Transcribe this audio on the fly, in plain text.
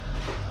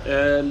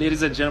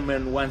Ladies and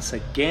gentlemen, once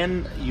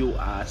again, you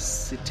are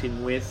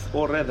sitting with,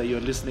 or rather,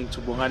 you're listening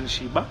to Bongani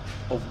Shiba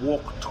of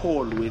Walk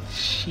Tall with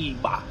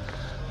Shiba,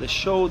 the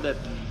show that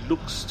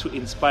looks to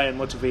inspire and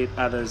motivate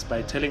others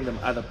by telling them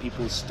other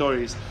people's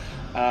stories.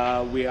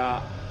 We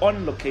are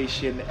on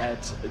location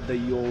at the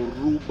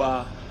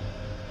Yoruba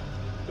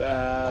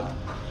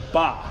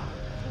bar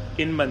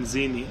in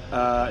Mthunzi.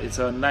 It's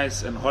a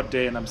nice and hot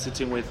day, and I'm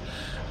sitting with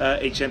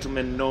a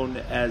gentleman known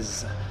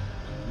as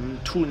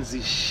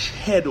Mthunzi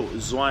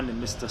Zwane,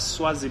 Mr.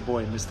 Swazi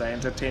Boy, Mr.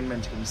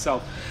 Entertainment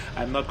himself.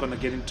 I'm not going to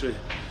get into it.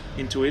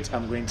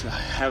 I'm going to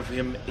have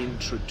him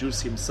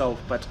introduce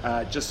himself. But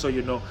just so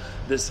you know,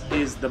 this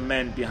is the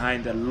man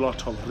behind a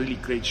lot of really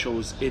great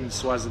shows in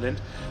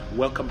Swaziland.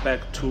 Welcome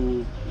back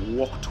to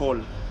Walk Tall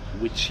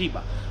with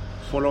Shiba.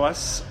 Follow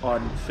us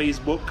on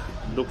Facebook.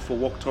 Look for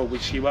Walk Tall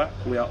with Shiba.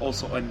 We are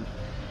also on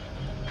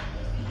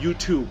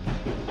YouTube,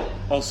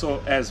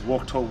 also as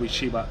Walk Tall with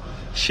Shiba.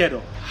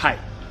 Shadow, hi.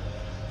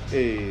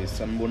 Hey,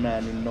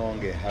 Sanbonani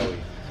Nonge,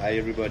 hi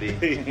everybody.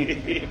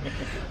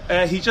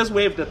 He just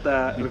waved at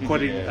the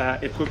recording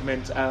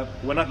equipment.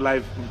 We're not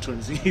live,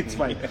 Mthunzi. It's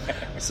fine.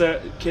 So,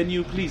 can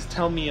you please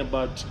tell me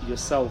about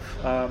yourself?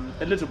 A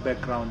little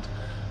background,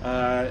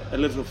 a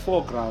little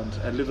foreground,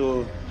 a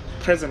little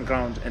present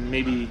ground, and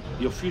maybe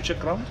your future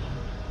ground?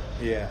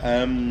 Yeah,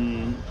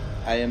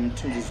 I am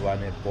Mthunzi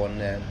Zwane,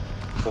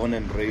 born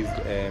and raised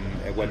at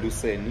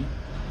Waluseni.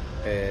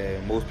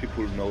 Most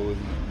people know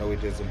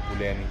it as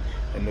Mpuleni,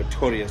 a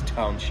notorious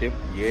township.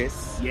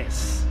 Yes,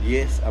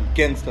 I'm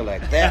gangster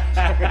like that.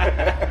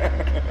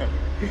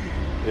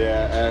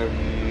 Yeah.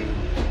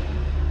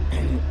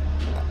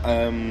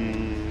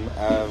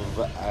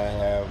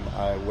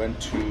 I went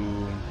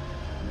to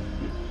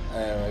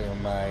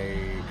my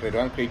grade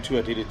 1, grade 2.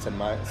 I did it at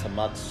St.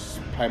 Mark's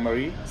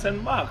Primary.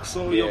 St. Mark's,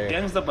 so you're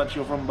gangster, but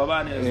you're from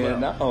Mbabane as well.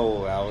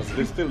 No, I was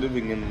still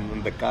living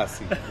in the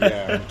Kasi.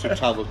 Yeah, to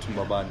travel to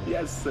Mbabane.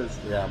 Yes.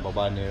 Yeah,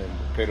 Mbabane,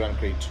 grade 1,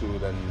 grade 2.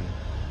 Then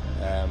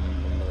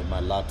my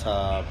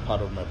latter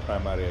part of my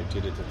primary, I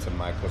did it at St.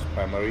 Michael's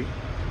Primary.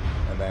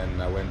 And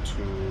then I went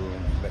to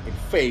the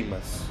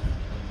infamous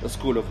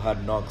School of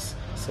Hard Knocks,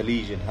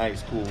 Salesian High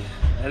School.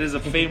 That is a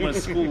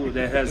famous school.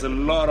 There has a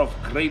lot of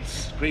great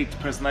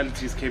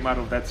personalities came out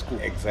of that school.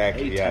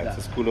 Exactly. Yeah, it's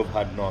a school of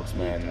hard knocks,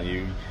 man.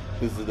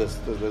 This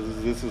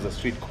is a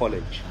street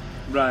college.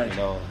 Right. You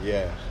know.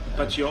 Yeah.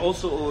 But you're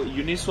also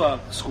Uniswa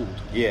schooled.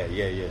 Yeah.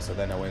 So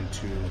then I went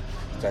to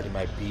study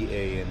my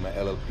BA and my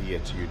LLB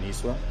at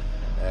Uniswa,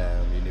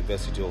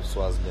 University of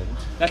Swaziland.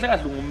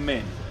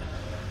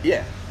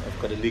 Yeah,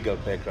 I've got a legal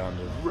background.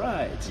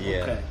 Right.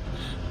 Yeah.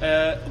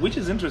 Okay. Which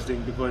is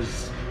interesting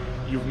because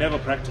you've never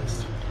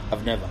practiced.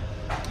 I've never.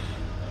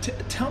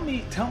 Tell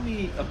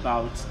me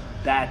about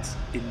that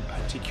in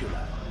particular.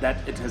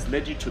 That it has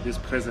led you to this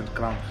present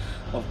ground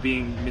of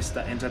being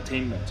Mr.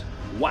 Entertainment.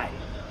 Why?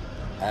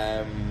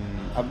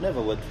 I've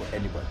never worked for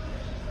anybody.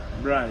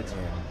 Right.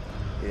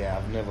 Yeah,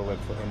 I've never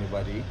worked for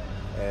anybody.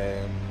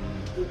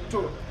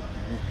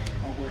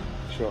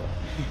 Sure.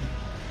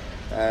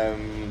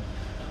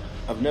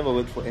 I've never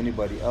worked for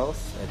anybody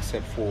else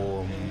except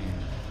for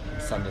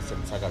Sanders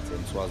and Sagats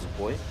and Swazi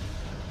Boy.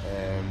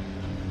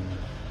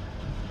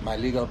 My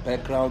legal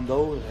background,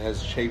 though,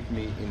 has shaped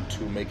me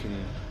into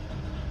making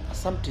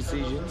some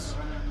decisions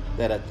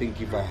that I think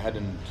if I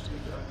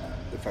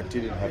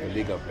didn't have a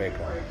legal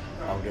background,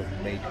 I would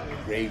have made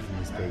grave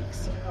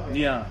mistakes.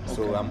 Yeah. Okay.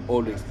 So I'm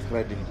always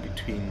threading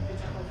between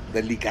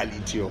the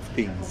legality of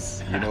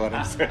things. You know what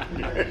I'm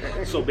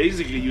saying? So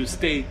basically, you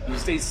stay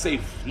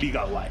safe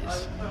legal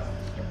wise.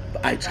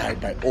 I try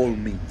by all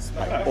means.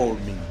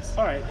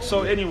 All right.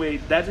 So anyway,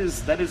 that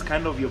is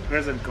kind of your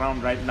present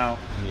ground right now.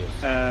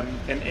 Yes.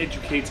 An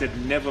educated,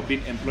 never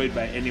been employed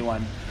by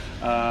anyone,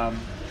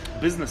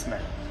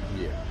 businessman.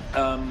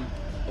 Yeah.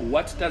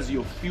 What does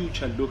your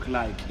future look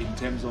like in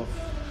terms of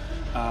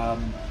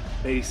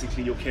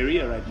basically your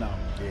career right now?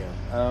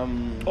 Yeah.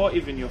 Or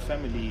even your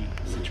family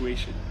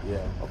situation?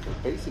 Yeah. Okay.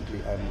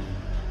 Basically,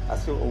 I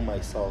still owe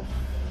myself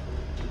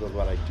because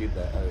what I did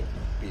that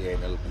BA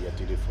and LB, I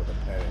did it for the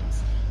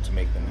parents to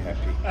make them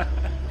happy.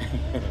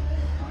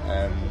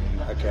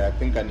 Okay, I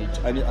think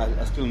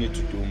I still need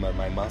to do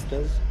my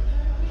masters.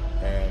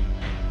 I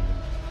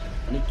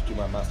need to do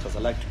my masters. I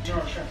like to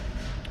teach.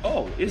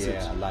 Oh, is it?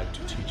 Yeah, I like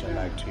to teach. I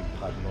like to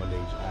impart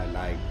knowledge.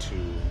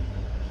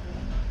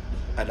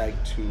 I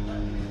like to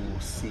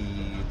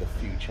see the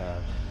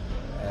future,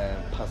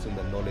 passing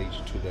the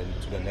knowledge to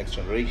the next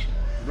generation.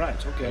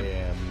 Right.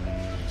 Okay.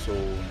 So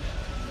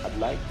I'd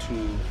like to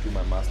do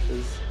my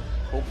masters,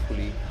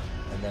 hopefully,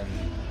 and then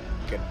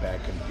get back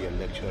and be a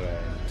lecturer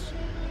and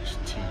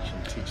teach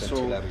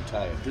until I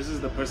retire. This is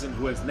the person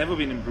who has never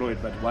been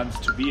employed but wants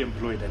to be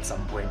employed at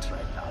some point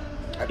right now.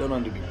 I don't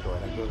want to be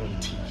employed. I don't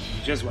want to teach.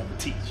 You just want to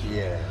teach.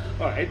 Yeah.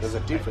 All right. There's a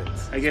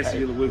difference. I guess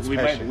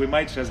we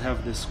might just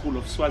have the school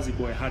of Swazi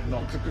Boy Hard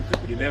Knocks.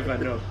 You never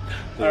know.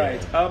 All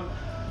right.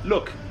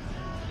 Look,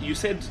 you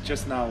said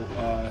just now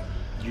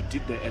you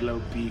did the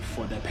LLB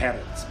for the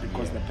parents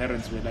because the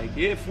parents were like,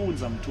 "Hey,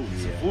 phones, I'm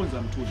tools. Phones,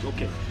 I'm tools."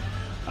 Okay.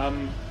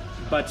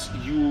 but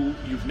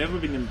you've never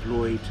been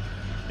employed,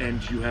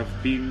 and you have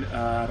been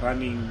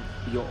running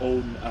your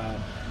own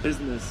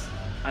business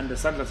under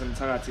Sandla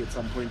Samtsagati at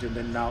some point, and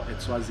then now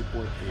at Swazi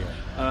Boy.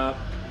 Yeah.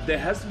 There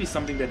has to be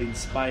something that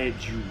inspired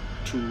you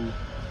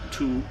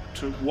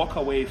to walk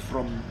away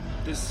from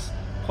this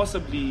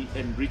possibly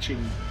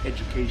enriching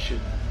education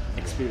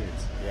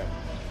experience. Yeah.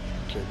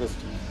 Okay.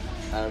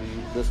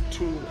 There's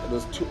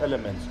two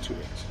elements to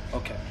it.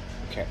 Okay.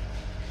 Okay.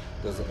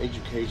 There's the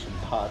education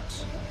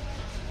part,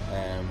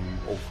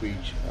 of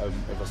which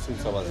ever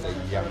since I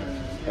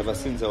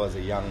was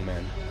a young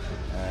man,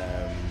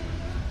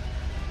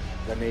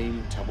 the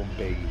name Thabo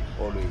Mbeki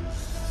always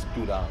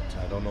stood out.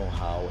 I don't know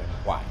how and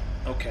why.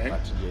 Okay.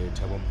 But yeah,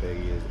 Thabo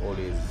Mbeki is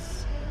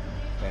always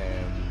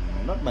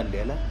not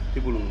Mandela.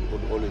 People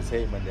would always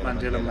say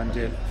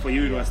Mandela. For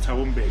you, it was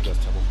Thabo Mbeki. It was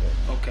Thabo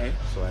Mbeki. Okay.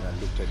 So when I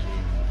looked at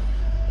him,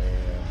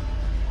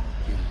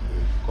 he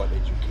got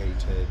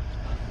educated,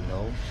 you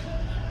know.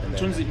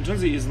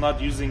 Mthunzi is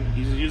not using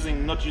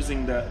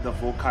the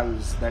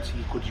vocals that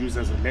he could use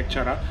as a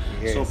lecturer.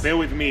 Yes. So bear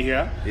with me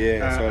here.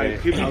 Yeah, sorry.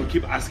 I'll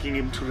keep asking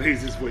him to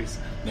raise his voice.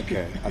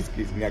 Okay,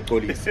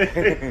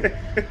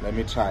 let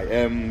me try.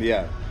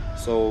 Yeah.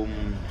 So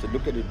to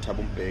look at it,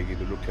 Thabo Mbeki,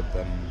 to look at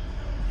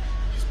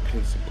his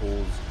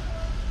principles,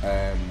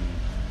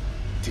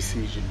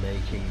 decision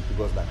making,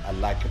 because like I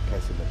like a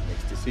person that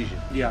makes decision.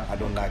 Yeah. I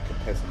don't like a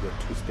person that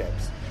two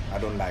steps. I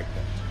don't like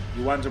that.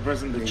 You want a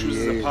person that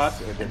chooses a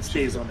path and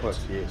stays on it.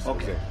 Yes.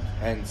 Okay.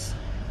 Exactly.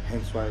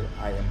 Hence why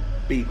I am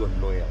big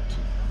on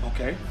loyalty.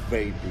 Okay.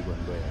 Very big on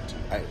loyalty.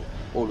 I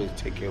always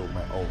take care of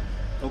my own.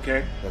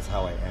 Okay. That's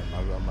how I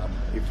am.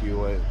 If you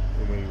were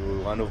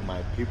one of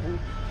my people,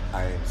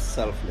 I am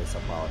selfless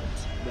about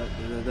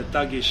it. The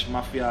thuggish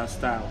mafia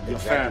style. Your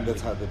Exactly.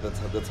 family.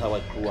 That's how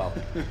I grew up.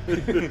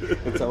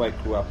 That's how I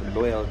grew up.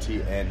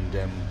 Loyalty and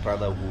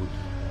brotherhood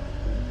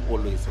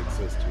always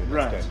exist. You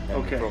understand? Right.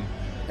 Okay.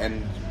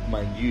 And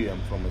mind you,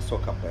 I'm from a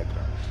soccer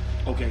background.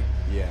 Okay.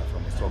 Yeah,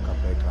 from a soccer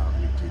background.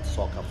 We did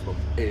soccer from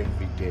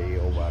every day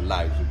of our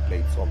lives. We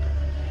played soccer.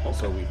 Okay.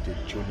 So we did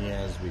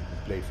juniors. We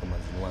played from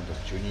Mwanda's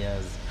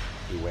juniors.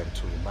 We went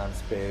to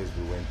Manspace.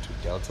 We went to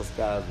Delta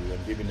Stars. We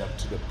went even up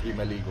to the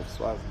Premier League of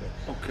Swaziland.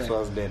 Okay.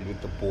 Swaziland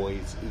with the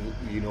boys.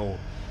 You know,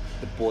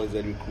 the boys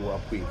that we grew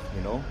up with.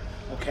 You know.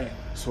 Okay.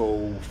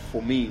 So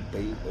for me,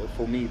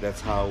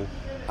 that's how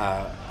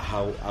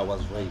I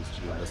was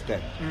raised. You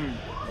understand?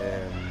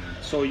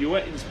 So you were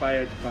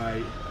inspired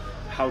by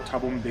how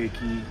Thabo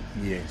Mbeki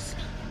Yes.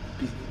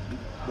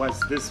 was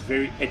this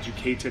very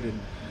educated and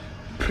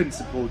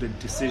principled and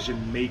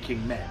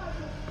decision-making man.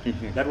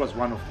 That was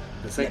one of them.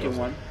 The second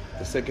one?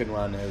 The second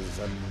one is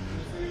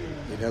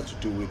it has to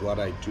do with what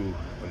I do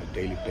on a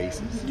daily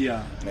basis.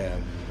 Yeah. The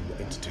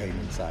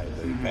entertainment side,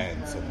 the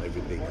events and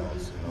everything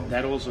else. You know.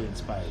 That also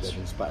inspires That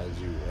you. inspires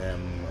you.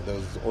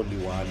 There's only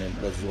one, and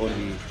there's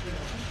only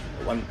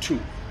two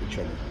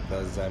actually.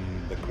 There's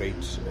the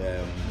great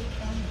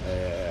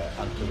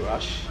Uncle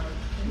Rush.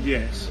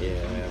 Yes.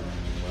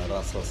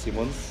 Russell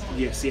Simmons.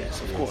 Yes,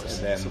 of course.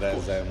 And then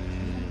there's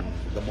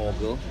the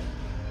mogul,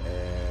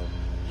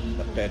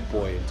 the Bad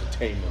Boy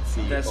Entertainment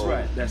CEO.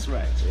 That's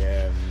right.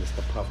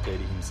 Mr. Puff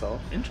Daddy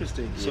himself.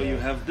 Interesting. So you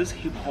have this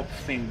hip hop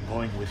thing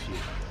going with you.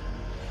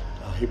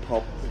 Hip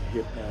hop.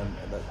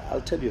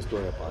 I'll tell you a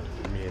story about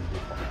me and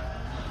hip hop.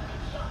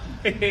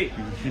 Hey,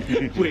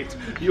 wait,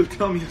 you'll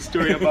tell me a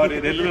story about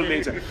it a little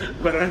later.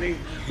 But I think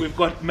we've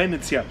got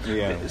minutes here.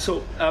 Yeah.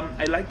 So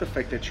I like the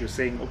fact that you're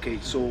saying, okay,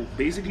 so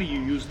basically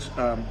you used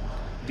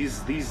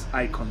these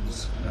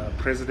icons,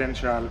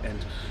 presidential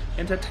and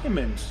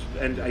entertainment,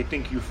 and I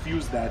think you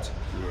fused that.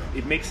 Yeah.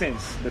 It makes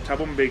sense. The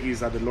Thabo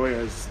Mbekis are the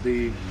lawyers,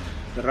 the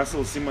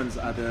Russell Simmons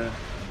are the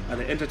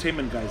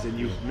entertainment guys, and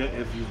you've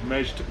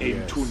merged a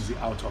Mthunzi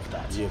out of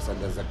that. Yes, and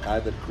there's a guy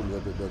that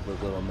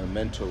my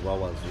mentor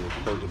was, we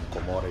called him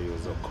Komora. He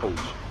was a coach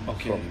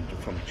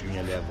from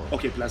junior level.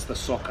 Okay, plus the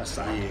soccer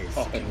side. Yes,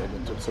 Okay.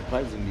 and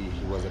surprisingly,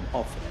 he was an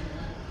offer.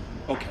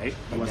 Okay,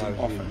 he was an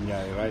offer.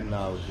 Right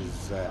now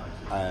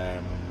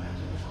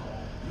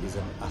he's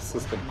an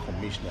assistant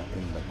commissioner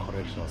in the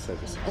correctional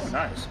services. Oh,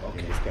 nice.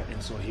 Okay. And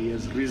so he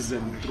has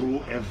risen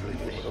through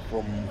everything.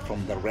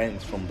 From the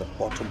ranks, from the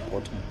bottom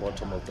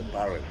of the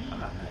barrel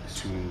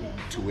Nice.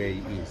 to where he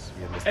is.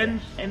 You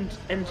understand?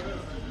 And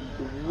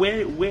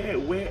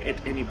where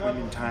at any point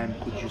in time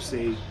could you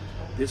say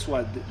this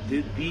was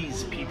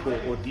these people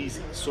or these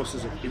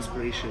sources of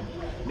inspiration?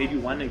 Maybe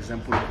one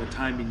example of a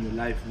time in your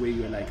life where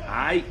you're like,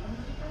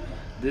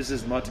 this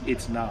is not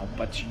it now,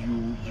 but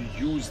you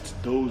used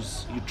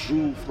those, you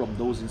drew from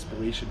those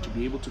inspiration to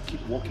be able to keep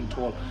walking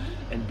tall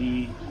and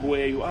be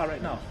where you are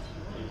right now.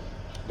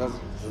 This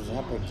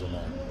happens, and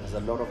there's a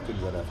lot of things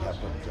that have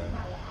happened.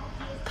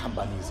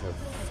 Companies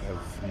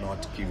have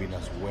not given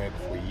us work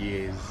for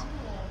years,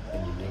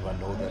 and you never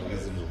know the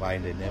reasons why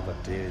they never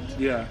did.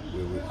 Yeah.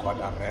 We got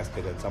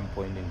arrested at some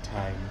point in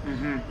time,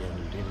 and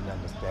you didn't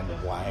understand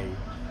why.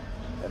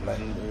 And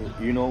then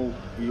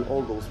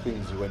all those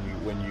things when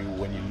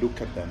you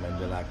look at them and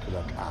you're like,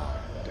 damn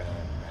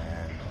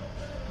man,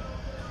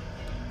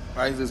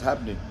 why is this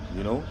happening?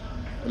 You know,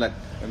 like,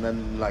 and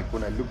then like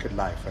when I look at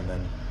life, and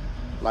then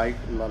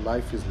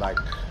life is like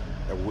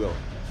a wheel,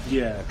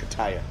 like a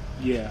tire.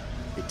 Yeah,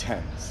 it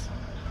turns.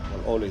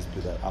 There'll always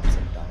be the ups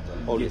and downs.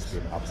 There'll always be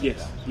the ups and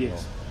downs. You know?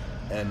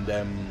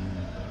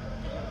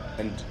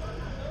 And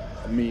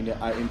I mean,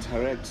 I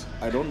interact.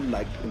 I don't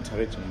like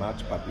interacting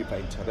much, but if I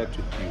interact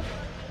with you,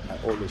 I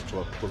always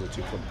draw a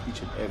positive from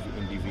each and every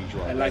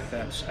individual. I like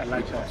that. I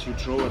like that. You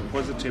draw a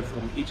positive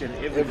from each and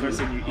every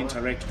person you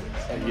interact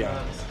with.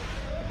 Yeah,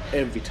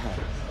 every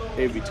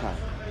time,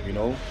 you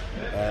know.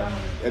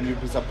 And you'll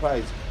be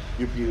surprised.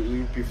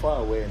 You'll be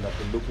far away, and I've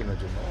been looking at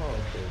you. Oh,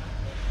 okay.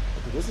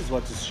 This is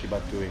what is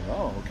Shiba doing.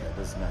 Oh, okay,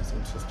 that's nice,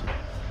 interesting.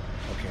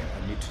 Okay,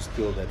 I need to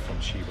steal that from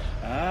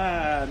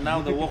Shiba.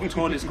 Now the walk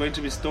tall is going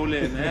to be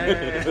stolen.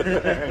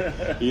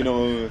 You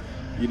know,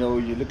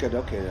 you look at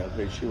okay,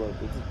 Shiba,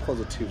 there's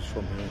positives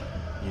from here,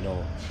 you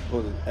know,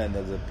 and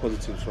there's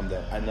positives from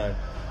there,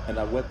 and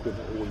I work with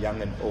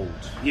young and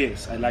old.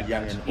 Yes, I like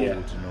young that. and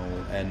old, you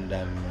know, and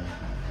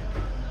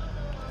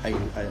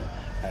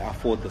I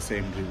afford the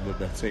same with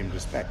the same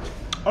respect.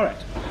 All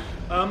right.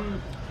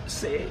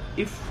 Say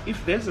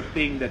if there's a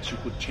thing that you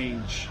could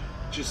change,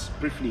 just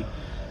briefly,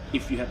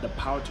 if you had the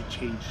power to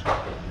change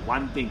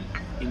one thing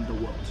in the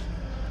world,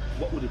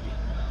 what would it be?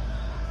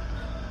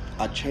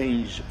 I'd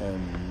change.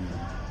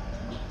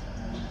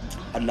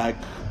 I'd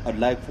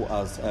like for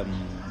us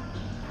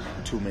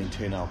to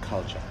maintain our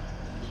culture,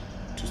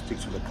 to stick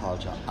to the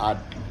culture. I'd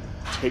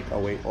take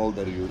away all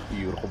the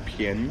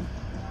European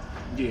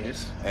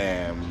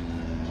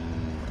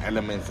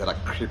elements that are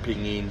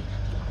creeping in,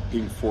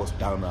 being forced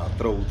down our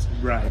throats,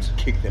 and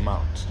kick them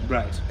out,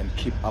 and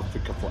keep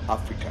Africa for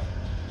Africa,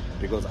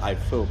 because I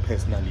feel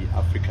personally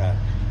Africa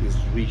is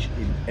rich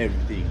in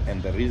everything,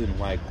 and the reason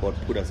why God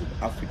put us in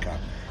Africa,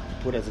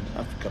 He put us in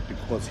Africa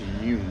because He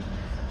knew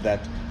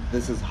that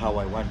this is how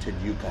I wanted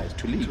you guys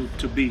to live,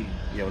 to be,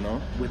 you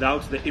know,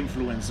 without the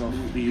influence of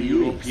the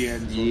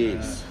Europeans, or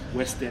the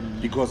Western.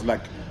 Because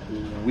like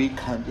we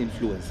can't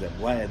influence them.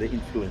 Why are they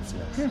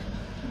influencing us?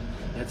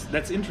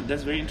 That's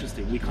very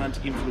interesting. We can't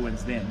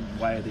influence them.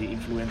 Why are they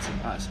influencing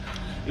us?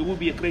 It would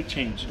be a great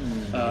change,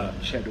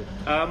 Shadow.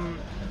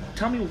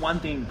 Tell me one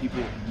thing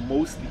people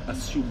mostly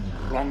assume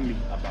wrongly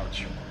about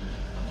you.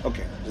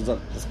 Okay,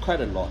 there's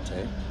quite a lot,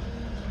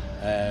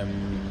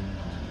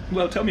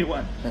 Well, tell me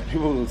one.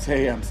 People will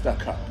say I'm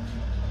stuck up.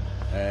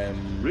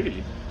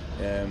 Really?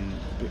 And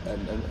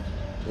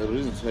the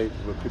reason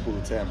people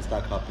would say I'm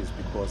stuck up is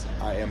because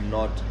I'm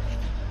not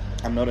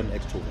an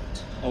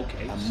extrovert.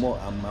 Okay. I'm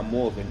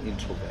more of an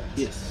introvert.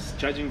 Yes.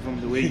 Judging from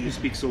the way you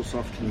speak so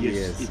softly,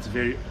 yes. it's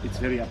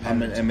very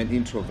apparent. I'm an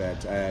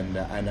introvert, and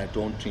I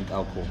don't drink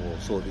alcohol,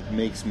 so it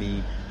makes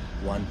me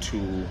want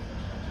to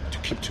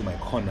keep to my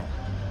corner.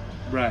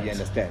 Right. You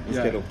understand?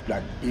 Instead of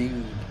like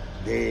being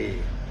there,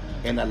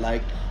 and I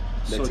like.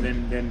 So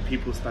then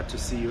people start to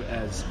see you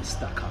as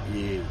stuck up.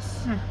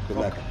 Yes.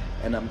 Like,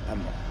 and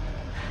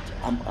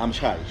I'm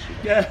shy.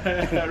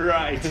 Yeah,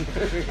 right.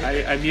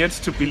 I'm yet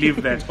to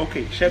believe that.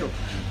 Okay, Shadow,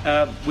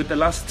 with the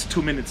last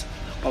 2 minutes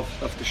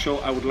of the show,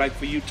 I would like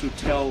for you to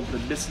tell the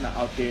listener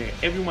out there,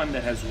 everyone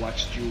that has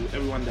watched you,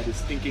 everyone that is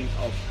thinking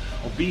of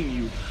being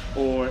you,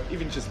 or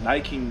even just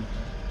liking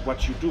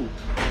what you do,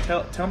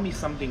 tell me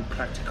something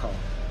practical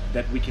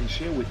that we can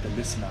share with the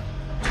listener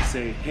to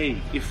say,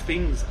 hey, if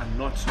things are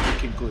not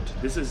looking good,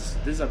 these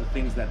are the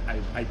things that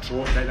I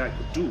draw that I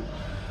could do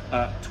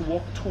to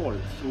walk tall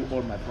through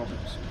all my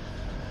problems.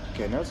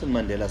 Okay, Nelson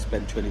Mandela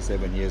spent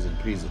 27 years in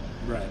prison.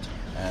 Right.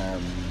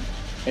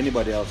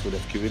 Anybody else would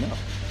have given up.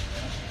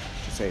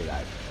 To say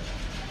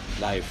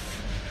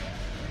life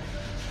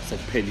said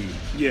Peli.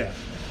 Yeah.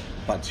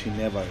 But him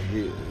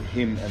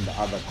and the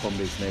other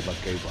comrades never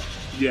gave up.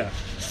 Yeah.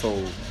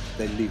 So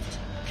they lived.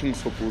 King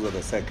Sopuza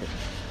II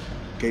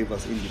gave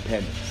us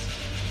independence.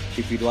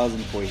 If it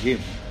wasn't for him,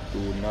 we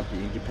would not be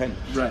independent.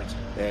 Right.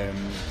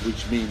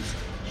 Which means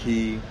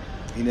he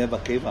never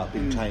gave up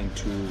in trying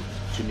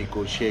to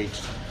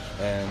negotiate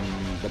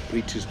the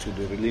British to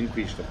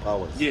relinquish the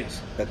powers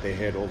that they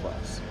had over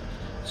us.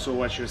 So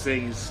what you're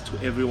saying is to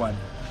everyone,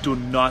 do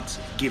not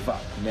give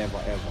up. Never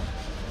ever.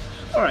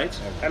 All right,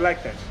 Never. I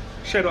like that.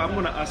 Shadow, I'm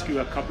going to ask you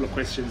a couple of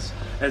questions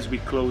as we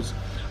close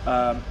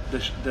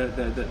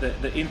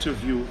the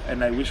interview,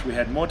 and I wish we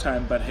had more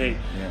time, but hey,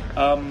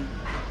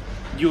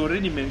 you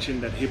already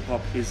mentioned that hip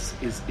hop is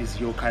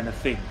your kind of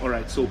thing. All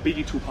right, so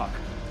Biggie, Tupac.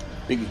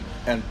 Biggie,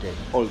 and day,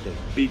 all day.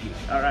 Biggie,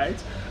 all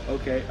right,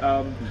 okay.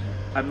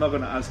 I'm not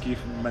going to ask you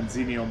if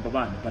Manzini or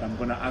Mbabane, but I'm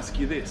going to ask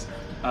you this.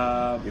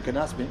 You can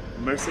ask me.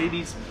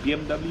 Mercedes,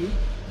 BMW?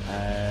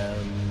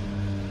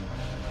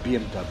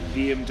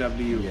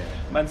 BMW. Yeah.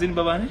 Manzini,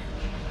 Mbabane?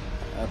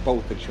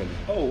 Both, actually.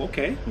 Oh,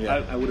 okay.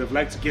 Yeah. I would have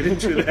liked to get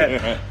into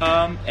that.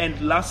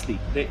 And lastly,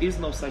 there is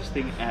no such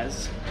thing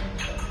as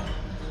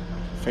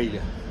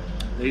failure.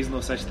 There is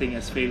no such thing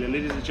as failure.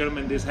 Ladies and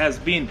gentlemen, this has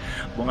been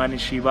Bongani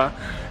Shiba.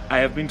 I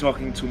have been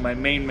talking to my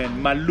main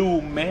man,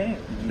 Malume,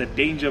 the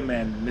Danger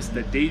Man,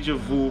 Mr. Deja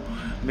Vu,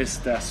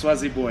 Mr.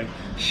 Swazi Boy,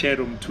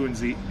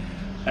 Mthunzi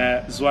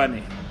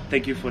Zwane.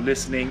 Thank you for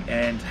listening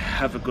and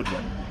have a good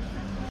one.